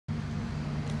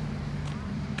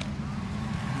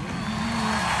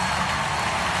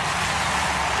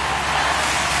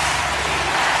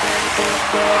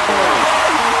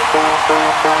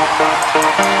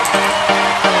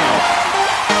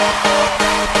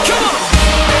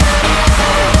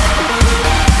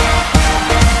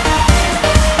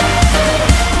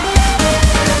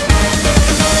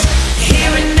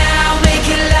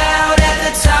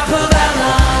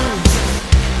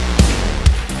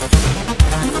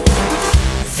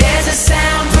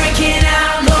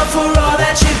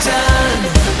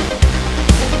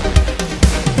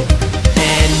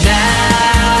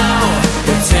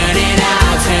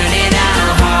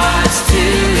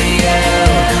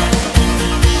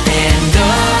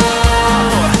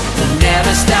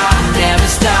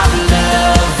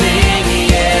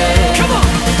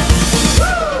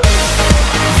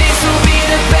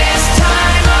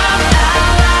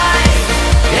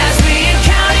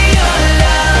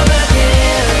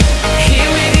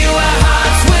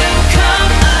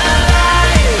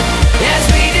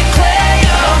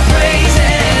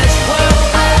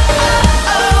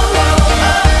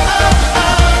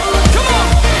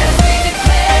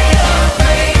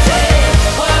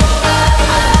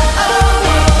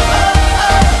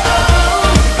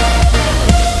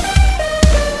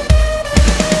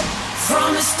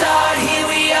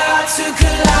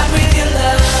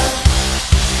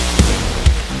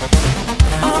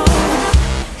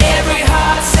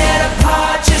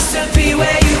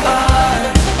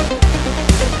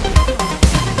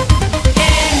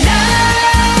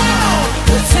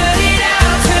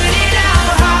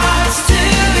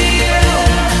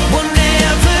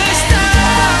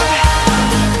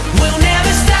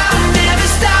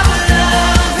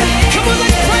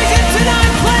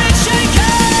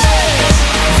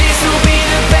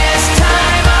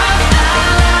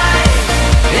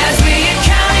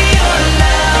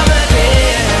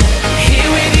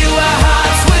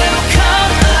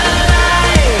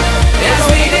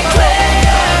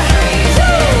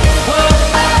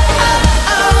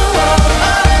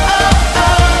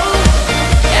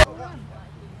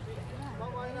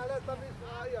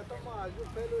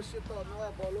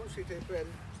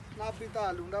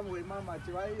Napita lunda mui mama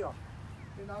jiwai yo.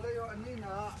 Ina le yo ani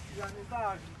na yani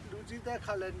ta luji te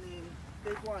khalani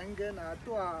te kwa hinge na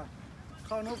tua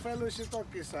khano fellowship to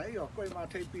kisai yo koi ma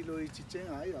thai pi lo chi chen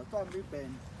ai yo to mi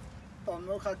ben tom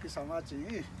no kha kisama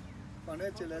chi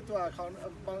bane chele tua khano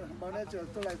bane chele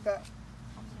to lai ta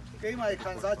ke mai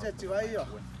khan sa che jiwai yo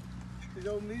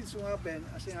yo mi sunga ben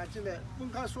asin a chile pun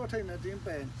kha so thai na din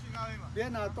ben be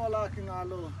na to la kinga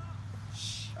lo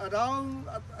around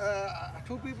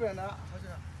 2 people na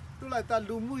tu lai ta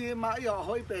lumu ye ma yo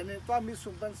hoi pe ne to mi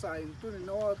sum ban sai tu ni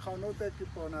no khano te ki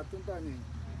po na tu ta ni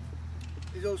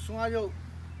yo sunga yo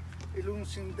ilung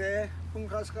sing de pung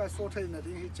khas ka so thai na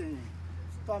din hi chen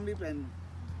to mi ben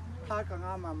tha ka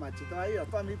nga ma chi ta yo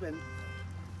to mi ben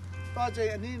to je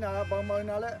ani na ba ma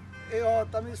na le e yo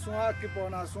ta mi sunga ki po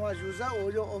na sunga user o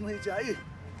yo om hi jai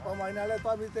Ở ngoài này là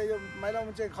tôi biết thế, mấy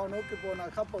lần chơi khâu nấu cái bộ nào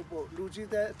khắp bộ lúa chỉ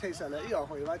để thấy sao lại, ở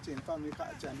hồi đó chơi tôi mới khá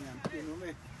chán nhàn, cáiนู้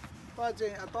นtôi chơi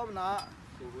ở tôi nãy,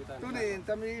 tôi này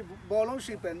tôi mới bỏ lông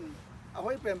xí bên, ở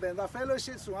hồi bên ta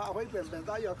fellowship xuống, ở hồi bên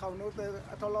ta giờ khâu nấu tới,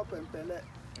 thâu lót bên lại,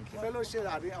 fellowship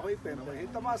là đi ở hồi bên,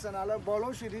 tôi mà xem là bỏ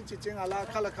lông xí đi chỉ chơi là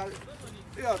khá,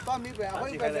 giờ tôi mới bên ở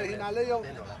hồi bên thì nào lấy vô,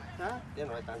 hả?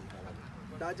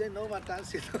 đã chơi nấu mà tan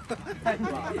xịt,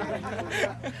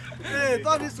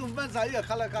 tôi đi xung quanh giải ở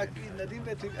khá là cái này đi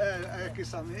về cái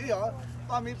sao này giờ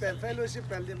tôi mới bên fellowship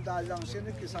bên liêm đa rằng xin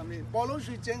cái sao này bỏ lông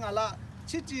suy chơi là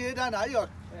chỉ chỉ đó này giờ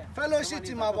fellowship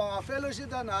chỉ mà bằng fellowship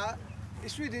đó là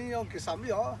suy đi用cái sao này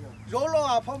giờ rồi lo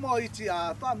à phong mồi chỉ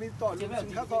à tôi mới tôi luôn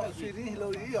xin cái tôi suy đi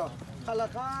lâu đi giờ khá là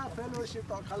cái fellowship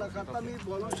đó khá là cái tôi mới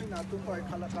bỏ lông suy nào tôi coi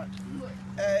khá là cái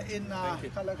in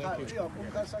khá là cái giờ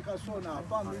cũng cái sao cái số nào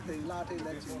tôi mới thấy là thấy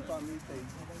là chuyện tôi mới thấy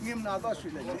nghiêm nào tôi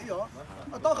suy là gì giờ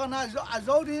tôi cái này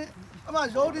rồi đi mà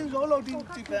rồi đi rồi lâu đi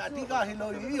chỉ phải đi cái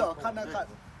hello gì giờ khá là cái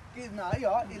này giờ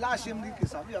ila sim đi cái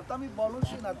sao giờ tôi mới bỏ lông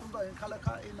suy nào tôi coi khá là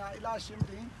cái ila sim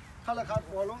đi khá là cái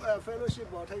bỏ lông fellowship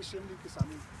bỏ thấy sim đi cái sao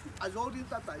rồi đi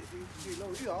ta tại chỉ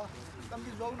lâu gì giờ tôi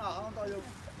mới rồi nào không tôi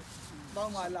bao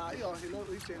ngày là yo hello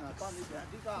ý chuyện là tôi mới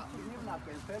đi cái những nào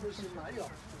cái fellowship này yo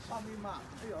tôi mới mà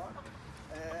yo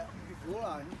cái bữa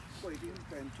là quay đi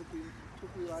bên chụp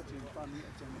qua chuyện tôi mới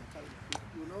chuyện này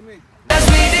you know me. As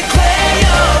we declare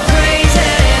your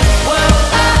praises, whoa,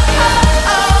 come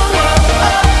on,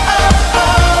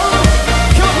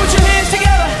 put your hands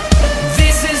together.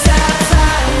 This is our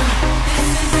time,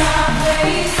 this is our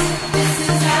place, this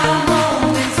is our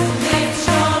moment to lift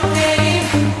your name.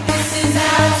 This is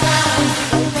our time,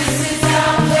 this is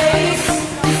our place,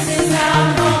 this is our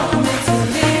moment to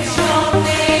lift your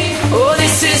name. Oh,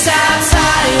 this is our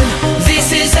time,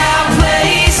 this is our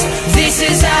place, this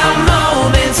is our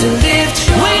moment.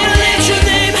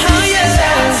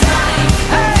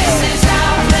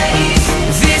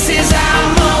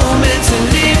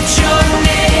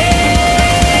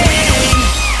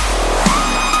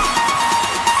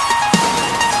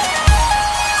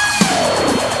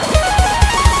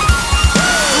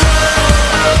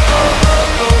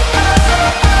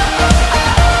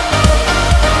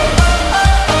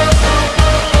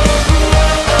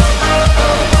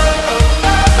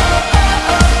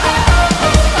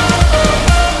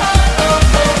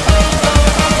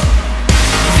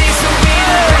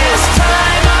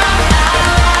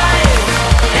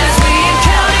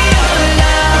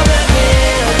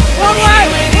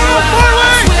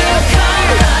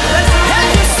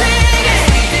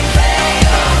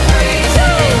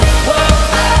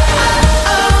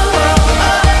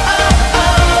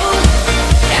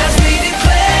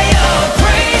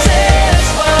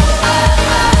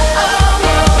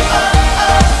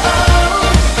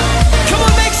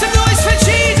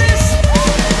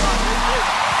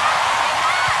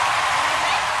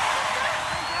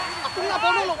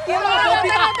 bóng nó lục kia nó lục kia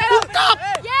cọp.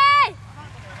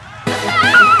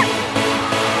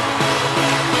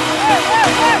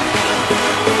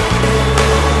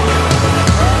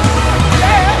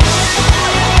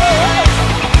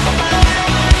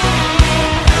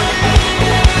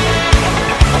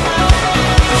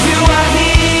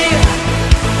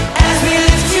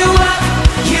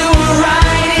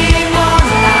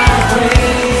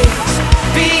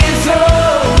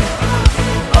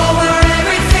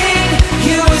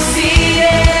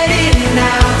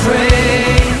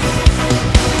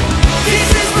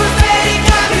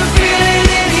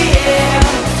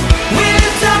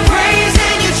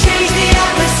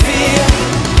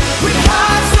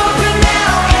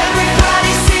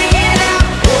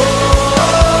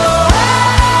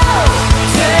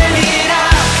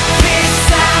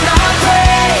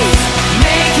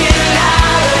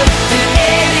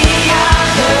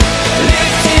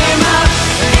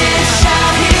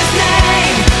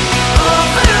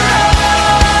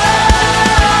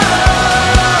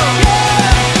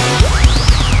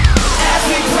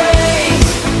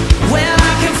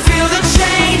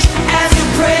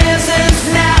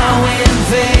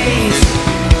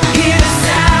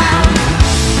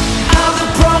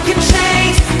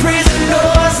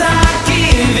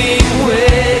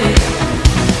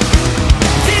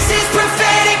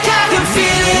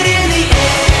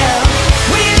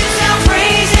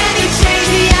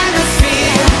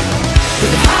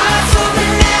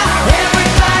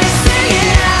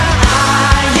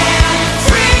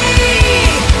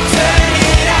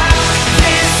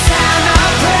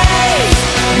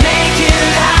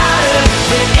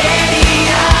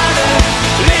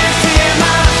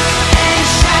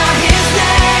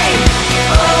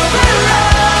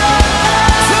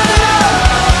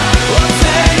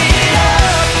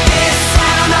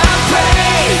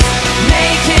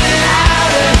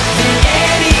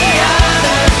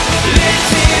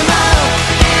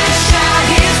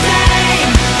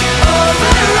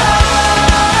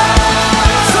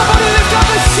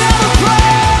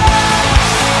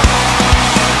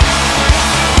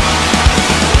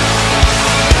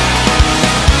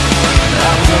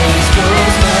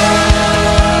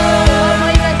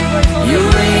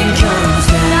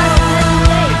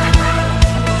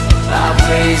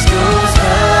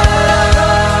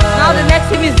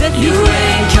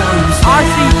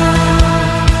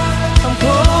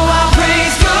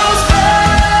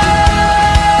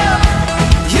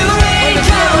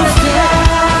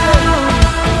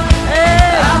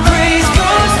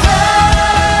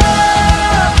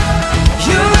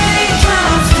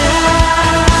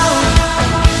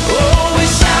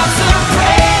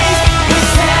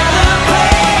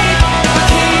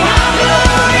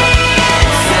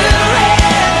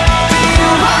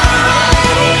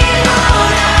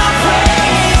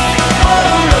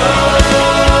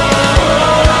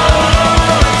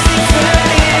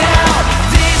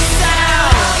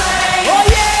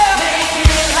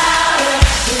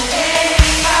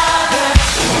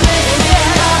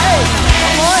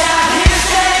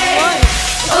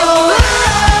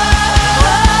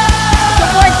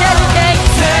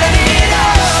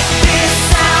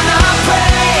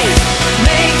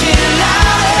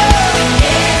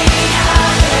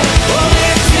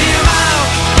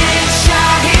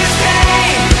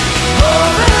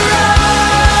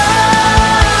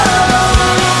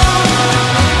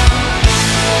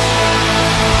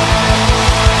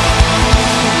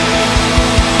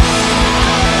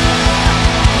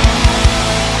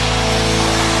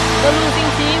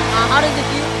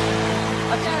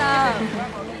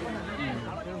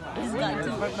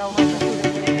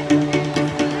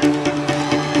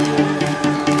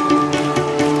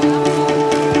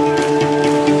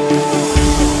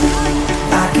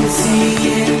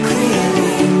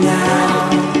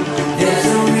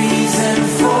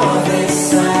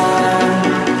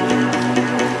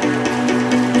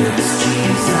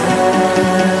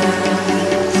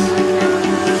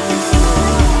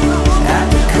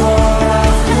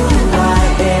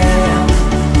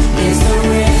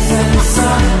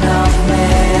 Son of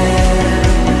man.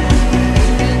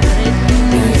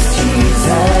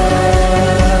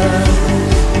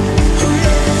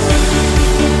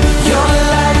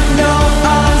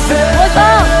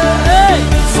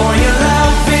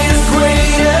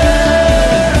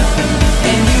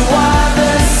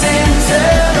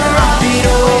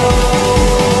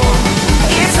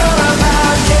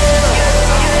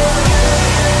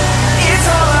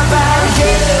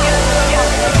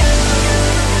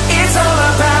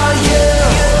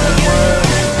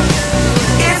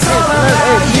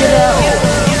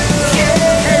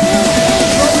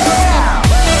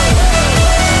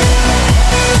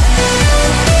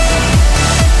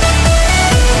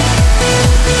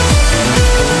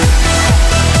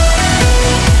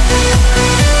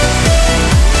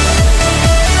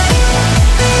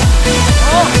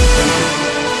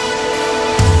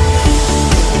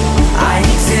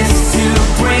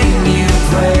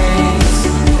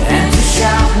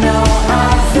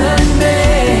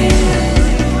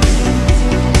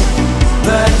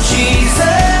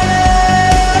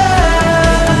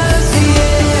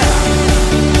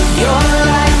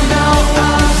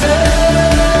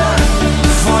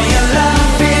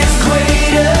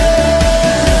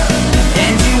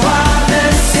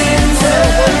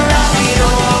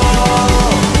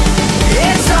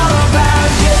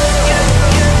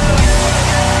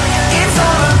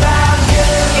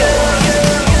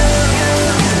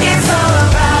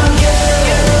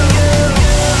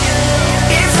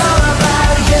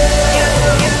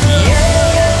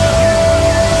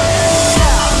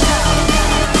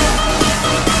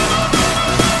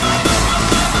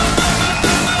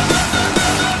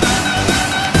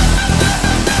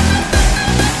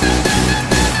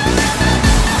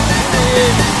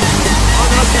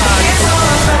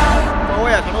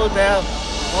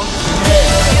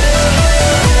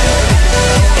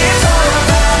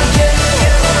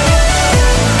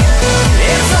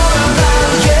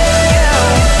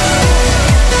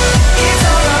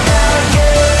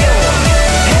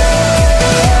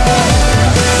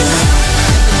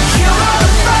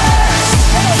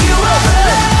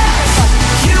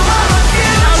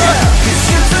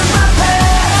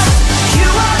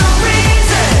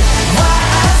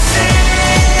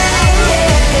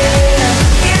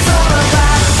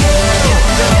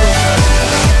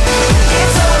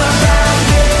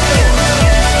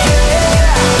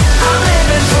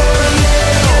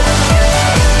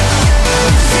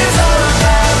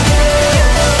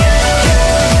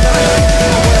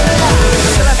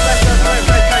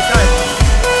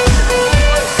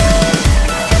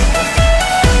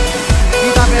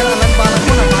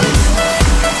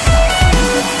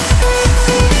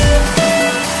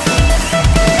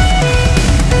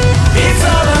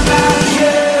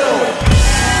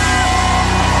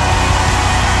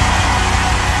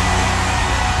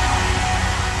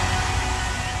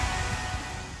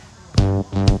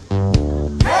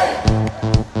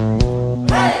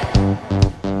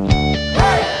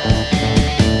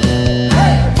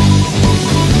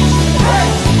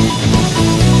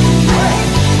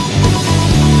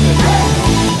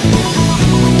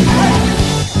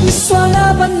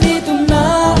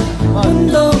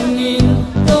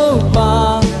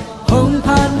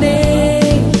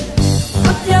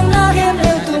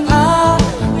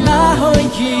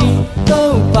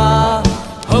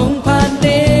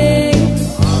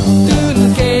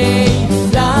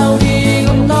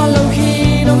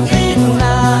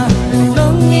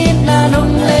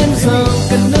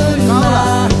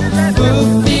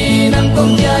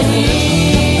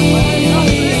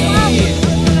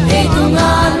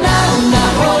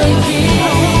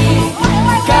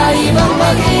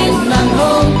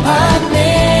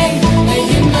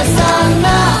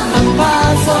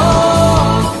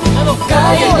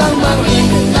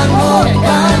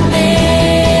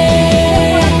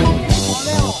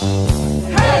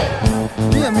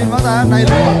 này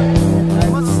luôn.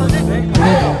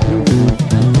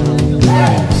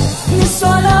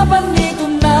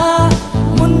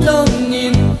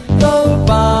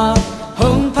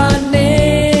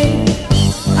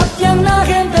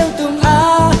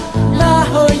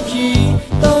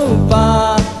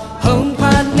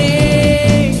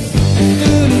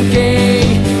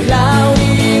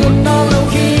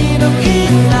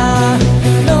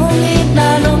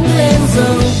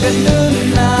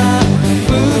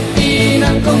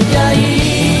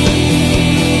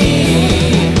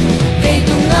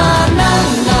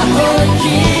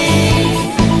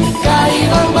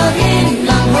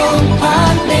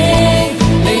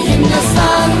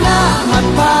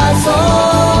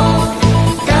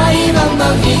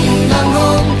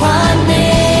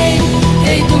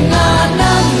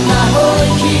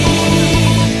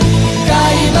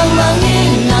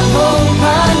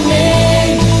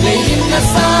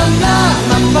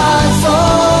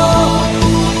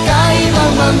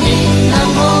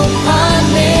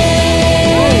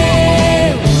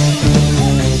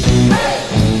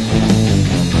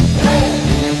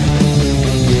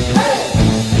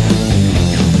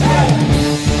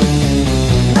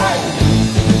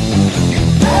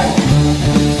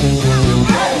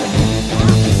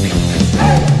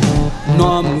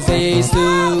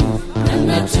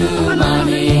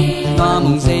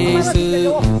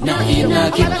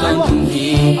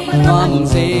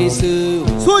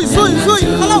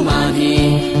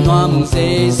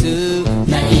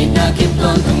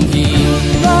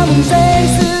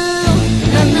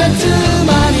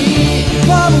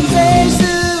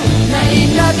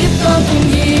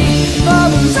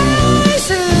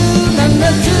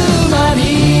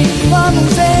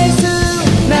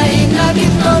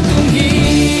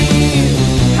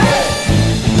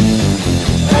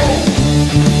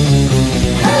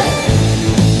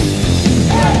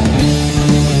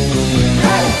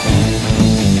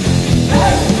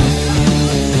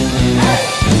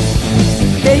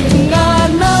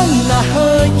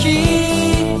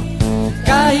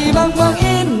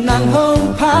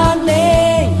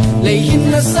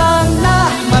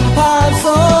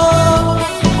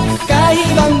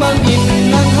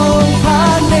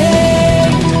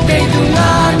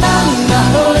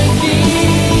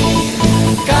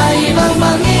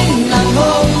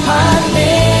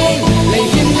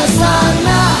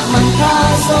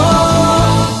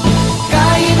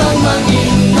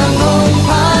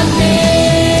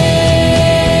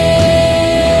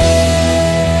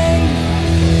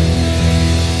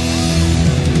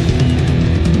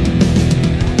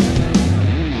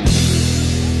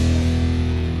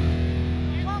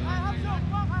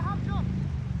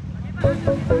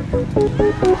 Come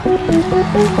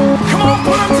on,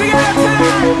 put 'em together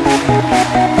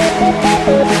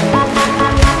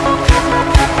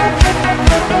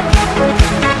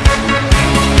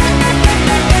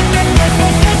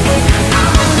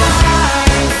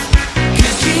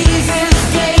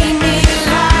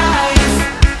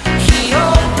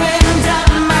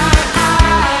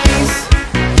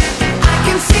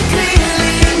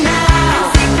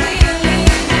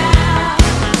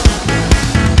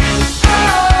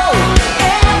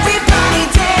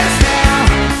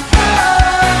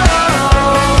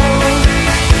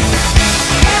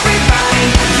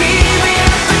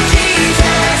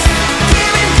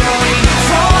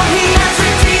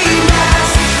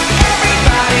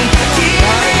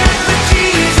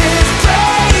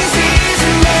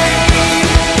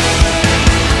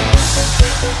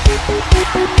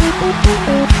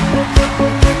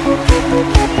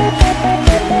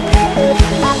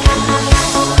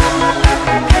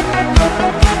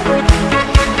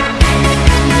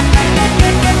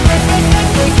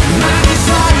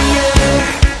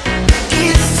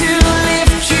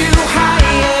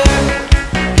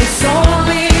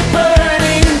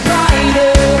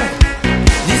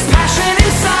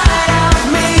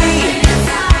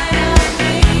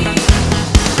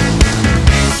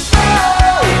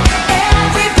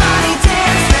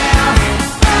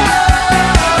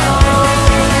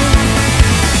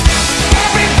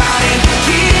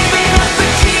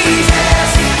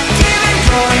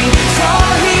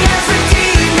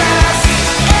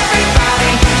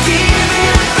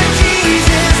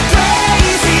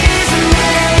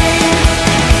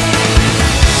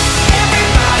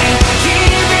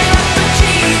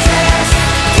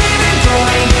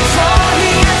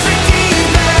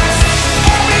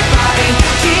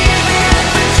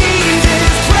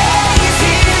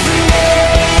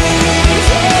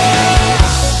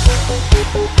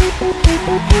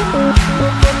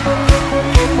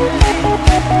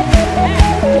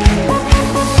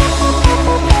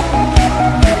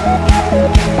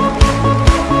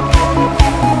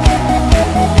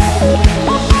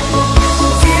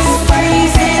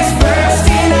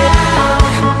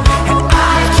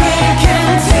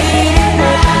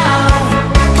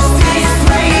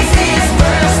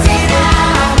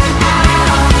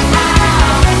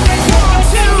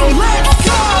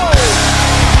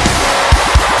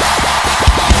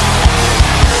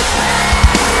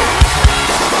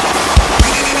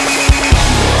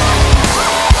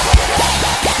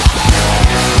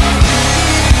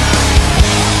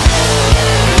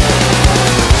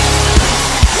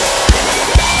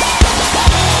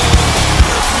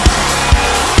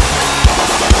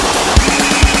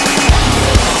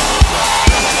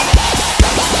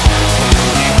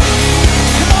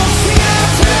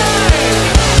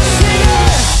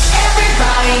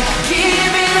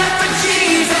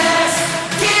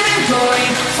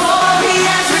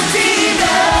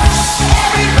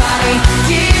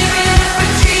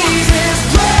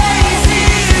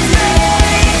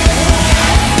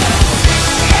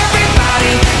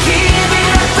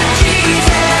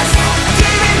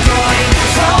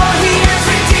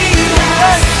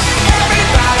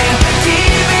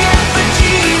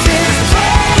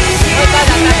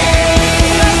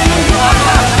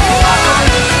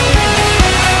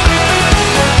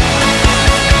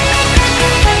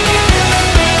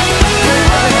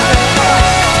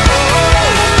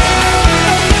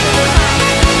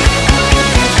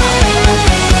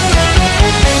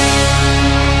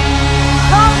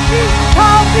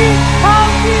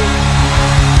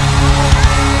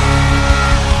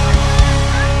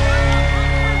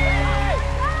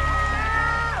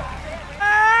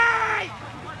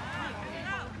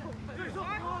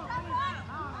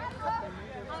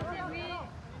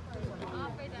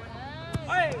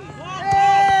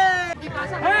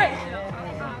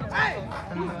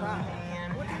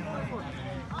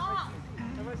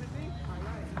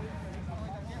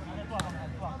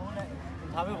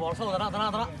Tapi bol sâu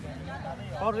tanah.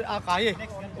 Bol akai.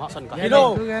 Maksud kau.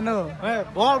 Hello.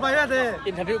 Bol bayar deh.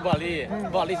 Interview Bali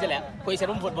je lah. Kau isi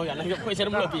rumah bol yang lagi, kau isi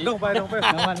rumah lebih. Dong bay.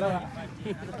 Naman lah.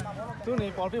 Tu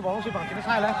ni bol pi bol si bang kita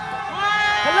sai lah.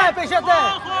 Helai pe siat deh.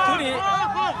 Tu ni,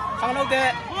 kang nak deh.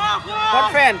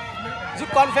 Conference, zut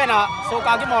conference ah. So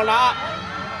kaki mau nak.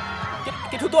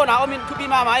 Kita tu nak, omin tu pi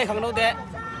mama kang nak deh.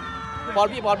 Bol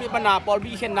pi mana, bol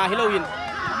pi khen na Halloween.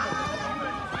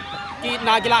 Ki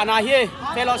na gila na hi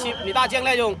fellowship ni ta jeng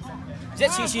le jong je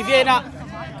chi vie na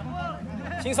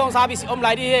sing song sa bi om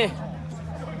lai di he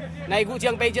nai gu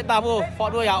jeng pe je ta bo pho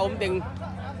do ya om ding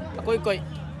koi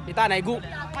ni ta nai gu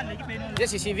je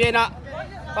chi vie na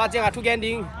ba jeng a thu gen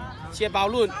ding xie bao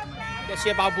lun je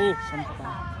xie bao bu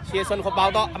เชียร์ส่วนขบเบา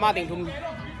ต่อมาติงทุ่ม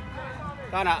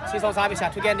ก็น่ะซีซองซาไปสัต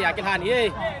ว์ทุกแกนเนี่ยกินทานนี่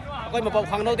ก็มาบอก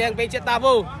ขังโนเตียงไปเจ็ดตา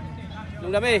บูลุ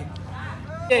งดำมี่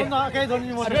เอ้ย Nó cái thôn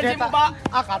như một cái ta.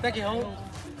 À cả tay kiểu.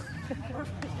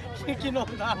 Kinh nộp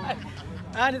ta.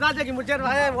 À người ta chơi cái một chết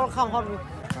vậy, con không không.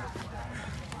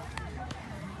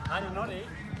 Anh nói đi.